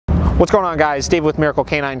What's going on, guys? Dave with Miracle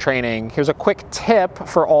Canine Training. Here's a quick tip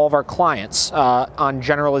for all of our clients on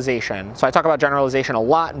generalization. So I talk about generalization a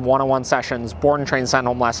lot in one-on-one sessions, board and train send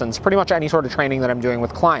home lessons, pretty much any sort of training that I'm doing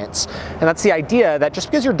with clients. And that's the idea that just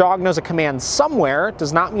because your dog knows a command somewhere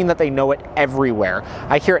does not mean that they know it everywhere.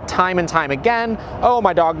 I hear it time and time again. Oh,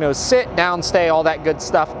 my dog knows sit, down, stay, all that good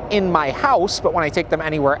stuff in my house, but when I take them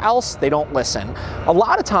anywhere else, they don't listen. A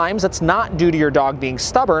lot of times it's not due to your dog being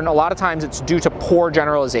stubborn. A lot of times it's due to poor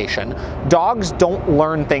generalization. Dogs don't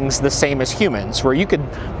learn things the same as humans, where you could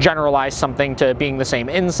generalize something to being the same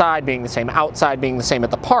inside, being the same outside, being the same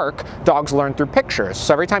at the park. Dogs learn through pictures.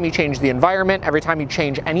 So every time you change the environment, every time you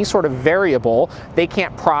change any sort of variable, they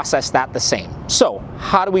can't process that the same. So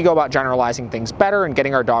how do we go about generalizing things better and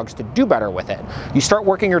getting our dogs to do better with it? You start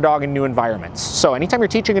working your dog in new environments. So anytime you're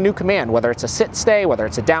teaching a new command, whether it's a sit stay, whether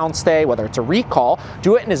it's a down stay, whether it's a recall,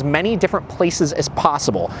 do it in as many different places as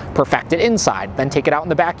possible. Perfect it inside, then take it out in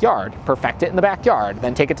the backyard. Perfect it in the backyard,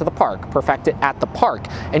 then take it to the park. Perfect it at the park.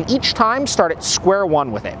 And each time, start at square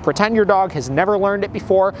one with it. Pretend your dog has never learned it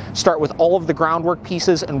before. Start with all of the groundwork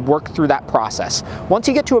pieces and work through that process. Once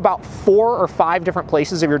you get to about 4 or 5 different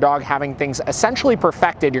places of your dog having things essentially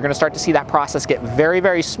perfected, you're going to start to see that process get very,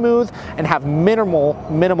 very smooth and have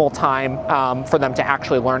minimal time for them to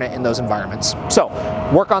actually learn it in those environments. So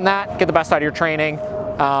work on that, get the best out of your training,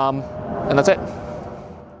 and that's it.